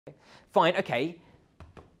Fine, okay.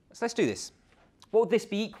 So let's do this. What would this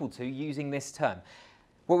be equal to using this term?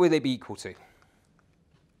 What would they be equal to?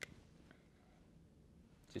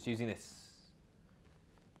 Just using this.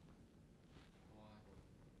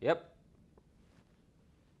 Yep.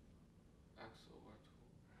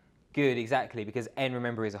 Good, exactly, because n,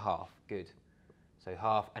 remember, is a half. Good. So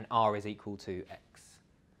half, and r is equal to x.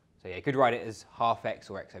 So yeah, you could write it as half x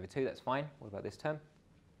or x over 2. That's fine. What about this term?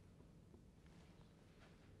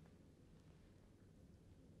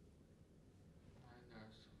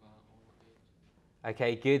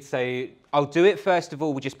 Okay, good. So I'll do it first of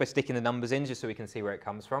all just by sticking the numbers in, just so we can see where it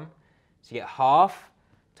comes from. So you get half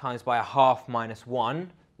times by a half minus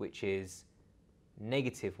 1, which is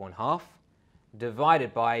negative 1/2,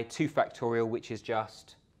 divided by 2 factorial, which is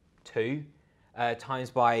just 2,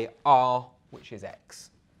 times by r, which is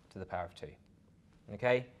x to the power of 2.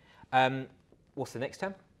 Okay. What's the next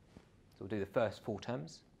term? So we'll do the first 4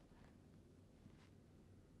 terms.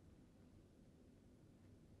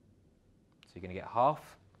 So you're going to get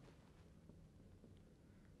half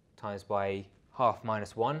times by half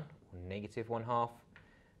minus 1, or negative 1/2,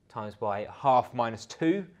 times by half minus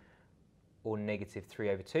 2, or negative 3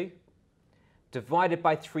 over 2, divided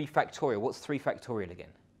by 3 factorial. What's 3 factorial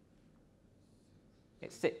again?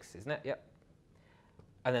 It's 6, isn't it? Yep.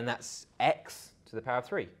 And then that's x to the power of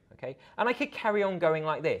 3. Okay? And I could carry on going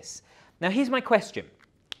like this. Now here's my question.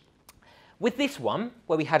 With this one,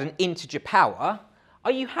 where we had an integer power,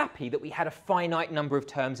 are you happy that we had a finite number of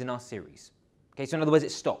terms in our series? Okay, so in other words,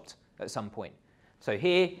 it stopped at some point. So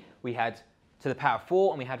here we had to the power of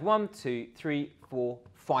 4, and we had 1, 2, 3, 4,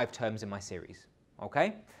 5 terms in my series.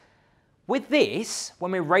 Okay? With this,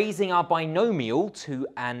 when we're raising our binomial to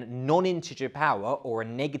a non-integer power, or a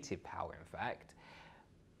negative power in fact,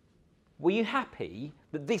 were you happy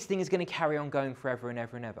that this thing is going to carry on going forever and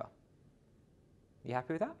ever and ever? Are you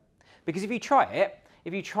happy with that? Because if you try it,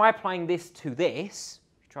 if you try applying this to this,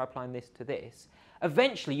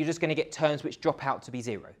 eventually you're just going to get terms which drop out to be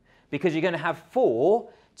 0. Because you're going to have 4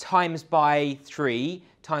 times by 3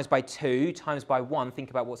 times by 2 times by 1, think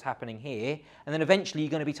about what's happening here, and then eventually you're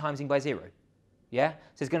going to be timesing by 0. Yeah? So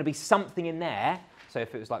there's going to be something in there. So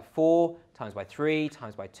if it was like 4 times by 3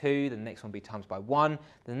 times by 2, then the next one will be times by 1,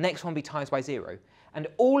 then the next one will be times by 0. And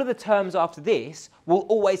all of the terms after this will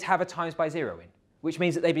always have a times by 0 in, which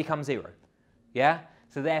means that they become 0. Yeah?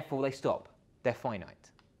 So therefore they stop. They're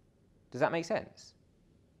finite. Does that make sense?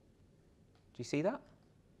 Do you see that?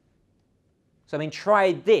 So I mean,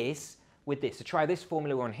 try this with this. So try this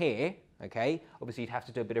formula on here, okay? Obviously you'd have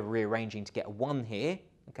to do a bit of rearranging to get a 1 here,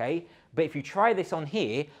 okay? But if you try this on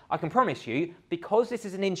here, I can promise you, because this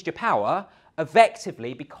is an integer power,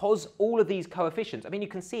 effectively, because all of these coefficients, I mean, you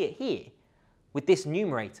can see it here with this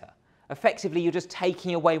numerator, effectively you're just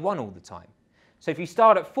taking away 1 all the time. So if you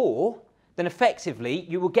start at 4, then effectively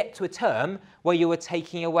you will get to a term where you are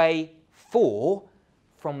taking away 4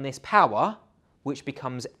 from this power, which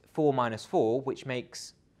becomes 4 minus 4, which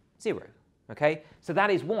makes 0. Okay? So that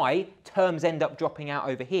is why terms end up dropping out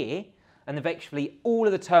over here, and eventually all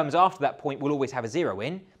of the terms after that point will always have a 0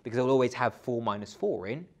 in, because they'll always have 4 minus 4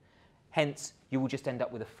 in. Hence, you will just end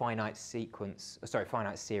up with a finite sequence,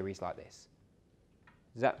 finite series like this.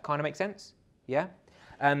 Does that kind of make sense? Yeah?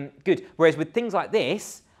 Good. Whereas with things like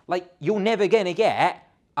this, like, you're never going to get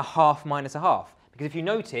a half minus a half. Because if you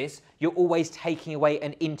notice, you're always taking away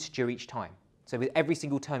an integer each time. So with every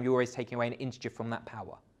single term, you're always taking away an integer from that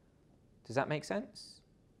power. Does that make sense?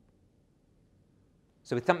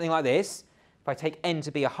 So with something like this, if I take n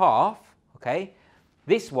to be a half, okay,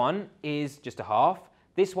 this one is just a half.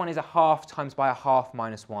 This one is a half times by a half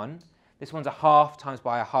minus 1. This one's a half times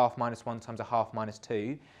by a half minus 1 times a half minus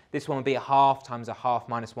 2. This one would be a half times a half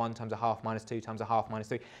minus 1 times a half minus 2 times a half minus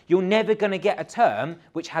 3. You're never going to get a term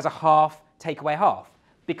which has a half take away half,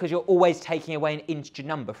 because you're always taking away an integer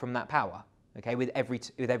number from that power, okay, with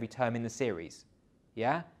every term in the series.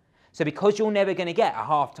 Yeah? So because you're never going to get a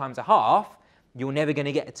half times a half, you're never going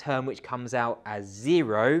to get a term which comes out as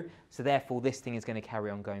 0. So therefore, this thing is going to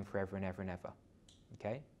carry on going forever and ever and ever.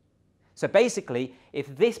 Okay? So basically,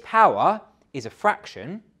 if this power is a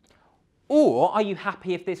fraction, or are you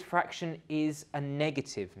happy if this fraction is a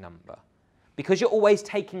negative number? Because you're always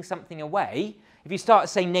taking something away. If you start at,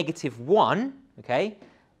 say, -1, okay,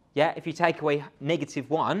 yeah, if you take away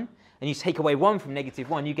 -1, and you take away 1 from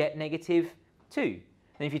 -1, you get -2.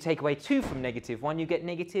 And if you take away 2 from -1, you get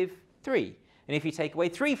 -3. And if you take away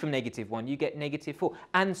 3 from -1, you get -4,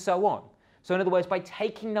 and so on. So in other words, by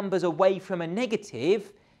taking numbers away from a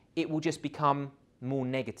negative, it will just become more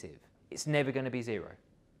negative. It's never going to be 0.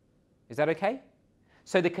 Is that okay?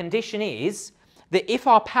 So the condition is that if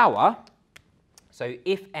our power So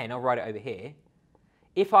if n, I'll write it over here,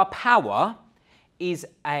 if our power is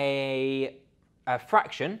a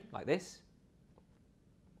fraction, like this,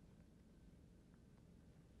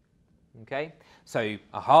 okay, so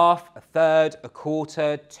a half, a third, a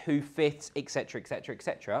quarter, 2/5, etc., etc.,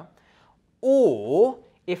 etc., or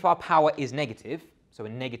if our power is negative, so a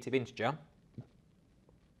negative integer,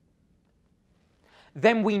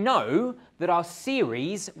 then we know that our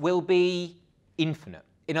series will be infinite.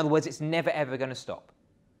 In other words, it's never ever going to stop.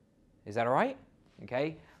 Is that all right?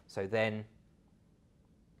 Okay, so then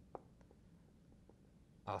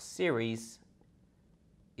our series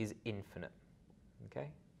is infinite. Okay.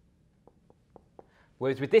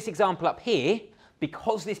 Whereas with this example up here,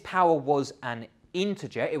 because this power was an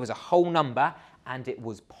integer, it was a whole number, and it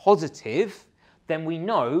was positive, then we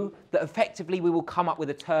know that effectively we will come up with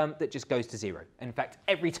a term that just goes to 0. In fact,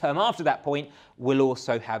 every term after that point will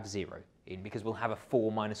also have 0 in, because we'll have a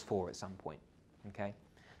 4 minus 4 at some point. Okay?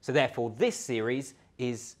 So therefore, this series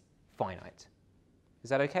is finite. Is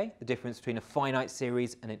that okay? The difference between a finite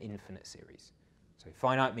series and an infinite series. So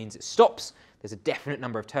finite means it stops, there's a definite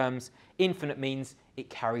number of terms. Infinite means it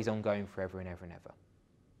carries on going forever and ever and ever.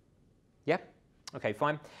 Yeah? Okay,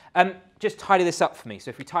 fine. Just tidy this up for me. So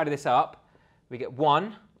if we tidy this up, we get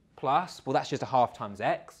 1 plus, well, that's just a half times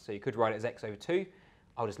x, so you could write it as x over 2.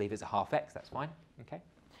 I'll just leave it as a half x, that's fine. Okay.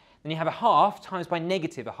 Then you have a half times by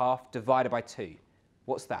negative a half divided by 2.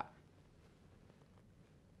 What's that?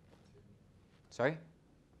 Sorry?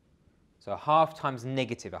 So a half times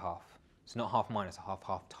negative a half. So not half minus a half,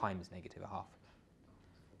 half times negative a half.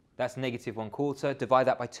 That's negative 1/4. Divide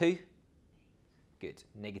that by 2. Good.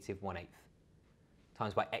 Negative 1/8.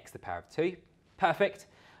 Times by x to the power of 2. Perfect.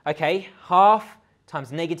 Okay, half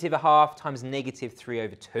times negative a half times negative 3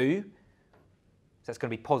 over 2. So that's going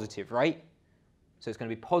to be positive, right? So it's going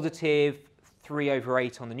to be positive 3 over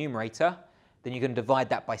 8 on the numerator. Then you're going to divide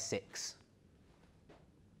that by 6.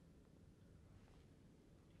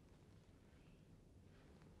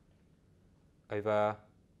 Over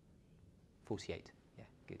 48. Yeah,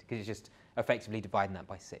 good. Because it's just effectively dividing that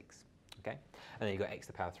by 6. Okay? And then you've got x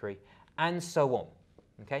to the power of 3. And so on.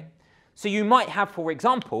 Okay? So you might have, for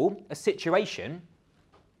example, a situation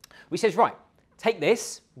which says, right, take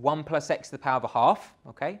this, 1 plus x to the power of a half,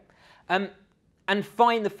 okay, and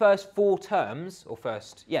find the first 4 terms, or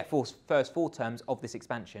first 4 terms of this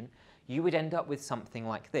expansion. You would end up with something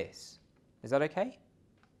like this. Is that okay?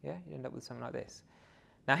 Yeah, you'd end up with something like this.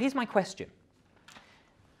 Now, here's my question.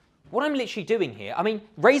 What I'm literally doing here, I mean,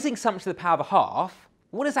 raising something to the power of a half,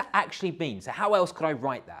 what does that actually mean? So how else could I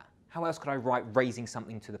write that? How else could I write raising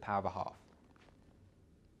something to the power of a half?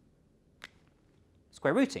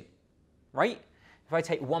 Square rooting, right? If I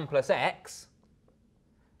take 1 plus x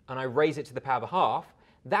and I raise it to the power of a half,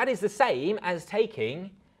 that is the same as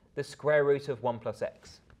taking the square root of 1 plus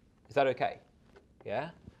x. Is that okay?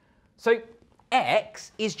 Yeah? So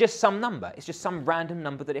x is just some number. It's just some random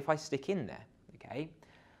number that if I stick in there, okay?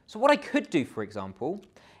 So what I could do, for example,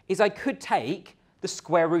 is I could take the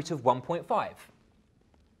square root of 1.5.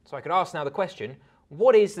 So I could ask now the question,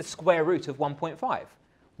 what is the square root of 1.5?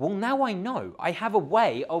 Well, now I know. I have a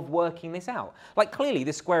way of working this out. Like, clearly,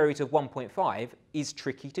 the square root of 1.5 is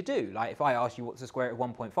tricky to do. Like, if I asked you what's the square root of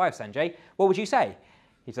 1.5, Sanjay, what would you say?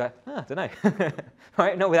 You'd say, I don't know.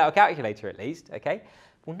 Right? Not without a calculator, at least. Okay?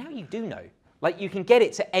 Well, now you do know. Like, you can get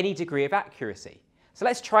it to any degree of accuracy. So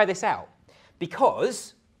let's try this out.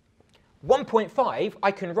 Because 1.5,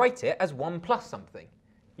 I can write it as 1 plus something.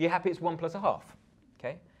 You happy it's 1 plus a half?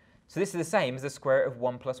 Okay? So this is the same as the square root of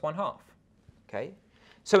 1 plus 1/2. Okay?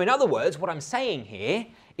 So in other words, what I'm saying here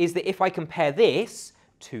is that if I compare this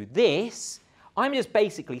to this, I'm just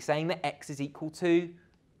basically saying that x is equal to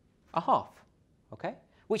a half. Okay?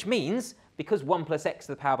 Which means, because 1 plus x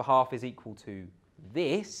to the power of a half is equal to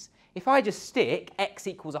this, if I just stick x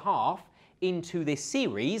equals a half into this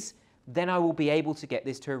series, then I will be able to get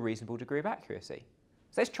this to a reasonable degree of accuracy.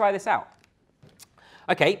 So let's try this out.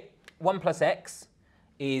 Okay, 1 plus x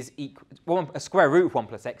is equal, a square root of 1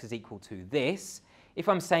 plus x is equal to this. If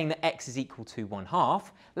I'm saying that x is equal to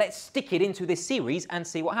 1/2, let's stick it into this series and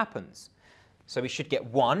see what happens. So we should get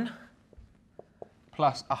 1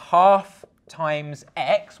 plus a half times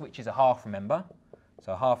x, which is a half, remember.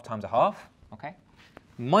 So a half times a half, okay,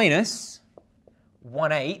 minus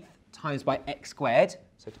 1/8 times by x squared,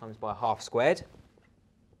 so times by a half squared,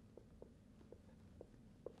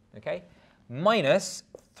 okay, minus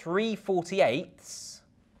 3/48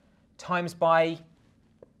 times by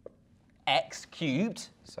x cubed,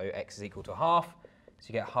 so x is equal to a half, so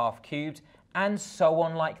you get half cubed, and so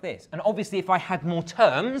on like this. And obviously if I had more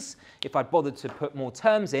terms, if I bothered to put more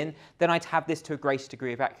terms in, then I'd have this to a greater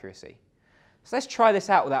degree of accuracy. So let's try this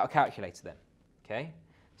out without a calculator then. Okay,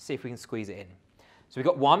 see if we can squeeze it in. So we've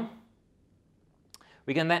got 1.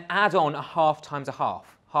 We can then add on a half times a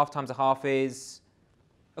half. Half times a half is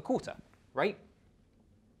a quarter, right?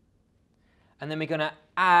 And then we're going to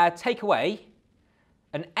take away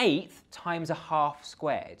an 1/8 times a half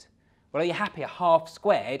squared. Well, are you happy? A half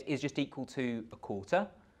squared is just equal to a quarter.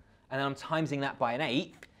 And then I'm timesing that by an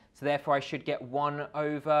 1/8. So therefore, I should get 1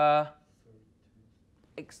 over,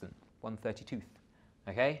 excellent, 1/32.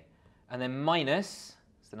 Okay? And then minus,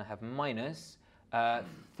 so then I have minus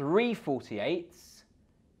 3/48.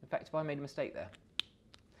 In fact, have I made a mistake there?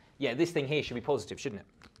 Yeah, this thing here should be positive, shouldn't it?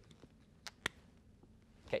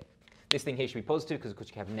 Okay, this thing here should be positive because, of course,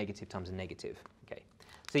 you have negative times a negative. Okay,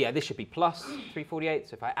 so yeah, this should be plus 3/48.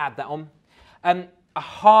 So if I add that on, a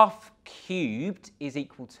half cubed is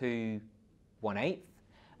equal to 1/8.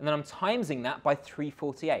 And then I'm timesing that by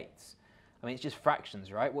 3/48. I mean, it's just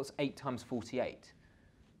fractions, right? What's 8 times 48?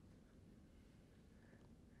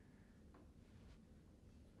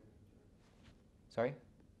 Sorry?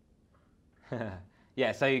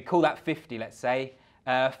 Yeah, so you call that 50, let's say.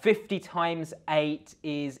 50 times 8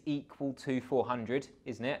 is equal to 400,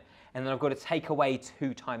 isn't it? And then I've got to take away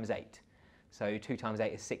 2 times 8. So 2 times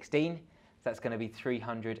 8 is 16. So that's going to be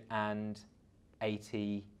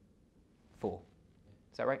 384.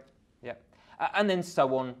 Is that right? Yeah. And then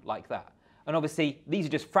so on like that. And obviously, these are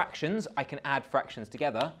just fractions. I can add fractions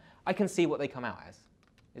together. I can see what they come out as.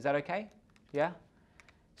 Is that okay? Yeah?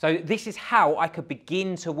 So this is how I could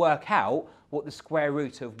begin to work out what the square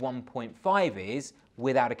root of 1.5 is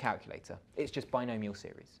without a calculator. It's just binomial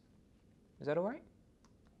series. Is that all right?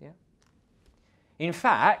 Yeah. In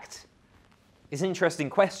fact, it's an interesting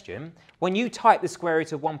question. When you type the square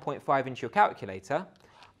root of 1.5 into your calculator,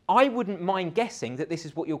 I wouldn't mind guessing that this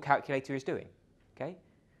is what your calculator is doing. Okay?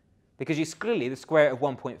 Because it's clearly the square root of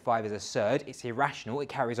 1.5 is absurd. It's irrational. It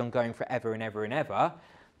carries on going forever and ever and ever.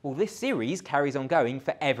 Well, this series carries on going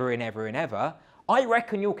forever and ever and ever. I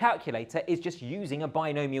reckon your calculator is just using a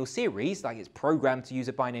binomial series, like it's programmed to use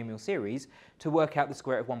a binomial series, to work out the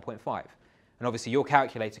square root of 1.5. And obviously your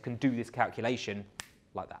calculator can do this calculation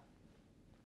like that.